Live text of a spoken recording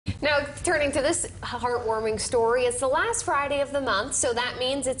Now, turning to this heartwarming story, it's the last Friday of the month, so that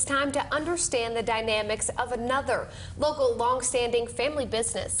means it's time to understand the dynamics of another local, long-standing family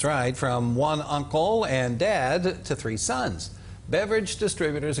business. That's right, from one uncle and dad to three sons. Beverage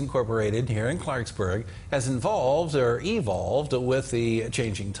Distributors Incorporated here in Clarksburg has evolved with the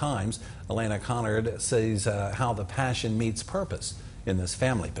changing times. Elena Connard says how the passion meets purpose in this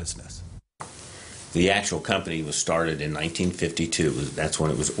family business. The actual company was started in 1952. That's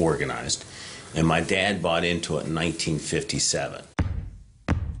when it was organized. And my dad bought into it in 1957.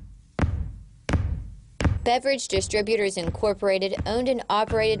 Beverage Distributors Incorporated, owned and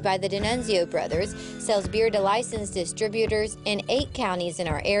operated by the D'Annunzio brothers, sells beer to licensed distributors in 8 counties in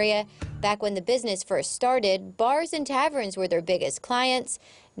our area. Back when the business first started, bars and taverns were their biggest clients.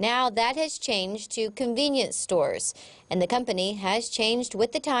 Now that has changed to convenience stores, and the company has changed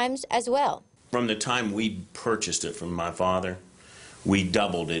with the times as well. From the time we purchased it from my father, we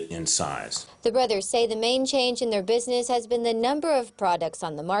doubled it in size. The brothers say the main change in their business has been the number of products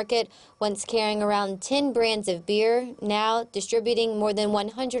on the market. Once carrying around 10 brands of beer, now distributing more than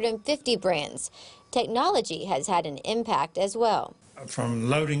 150 brands. Technology has had an impact as well. From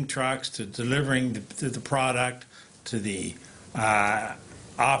loading trucks to delivering the product to the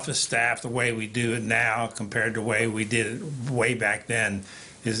office staff, the way we do it now compared to the way we did it way back then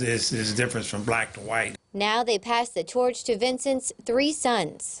is a difference from black to white. Now they pass the torch to Vincent's 3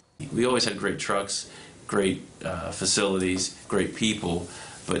 sons. We always had great trucks, great facilities, great people,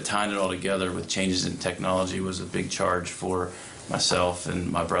 but tying it all together with changes in technology was a big charge for myself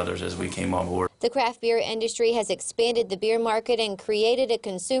and my brothers as we came on board. The craft beer industry has expanded the beer market and created a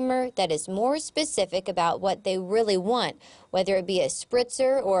consumer that is more specific about what they really want, whether it be a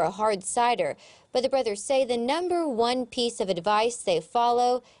spritzer or a hard cider. But the brothers say the #1 piece of advice they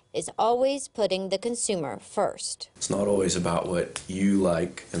follow is always putting the consumer first. It's not always about what you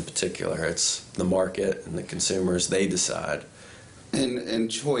like in particular. It's the market and the consumers, they decide. And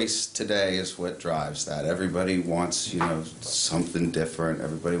choice today is what drives that. Everybody wants, something different.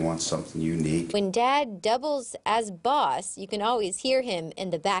 Everybody wants something unique. When Dad doubles as boss, you can always hear him in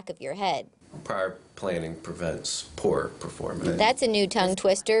the back of your head. Prior planning prevents poor performance. That's a new tongue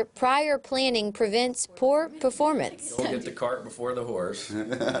twister. Prior planning prevents poor performance. Don't get the cart before the horse. Yeah,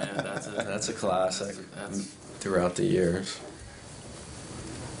 that's a classic throughout the years.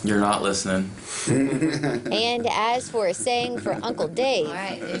 You're not listening. And as for a saying for Uncle Dave. All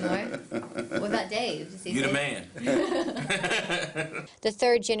right, any more? What about Dave? You the man. The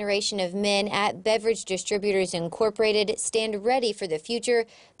 3rd generation of men at Beverage Distributors Incorporated stand ready for the future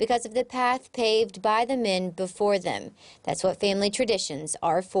because of the path paved by the men before them. That's what family traditions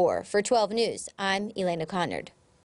are for. For 12 News, I'm Elena Connard.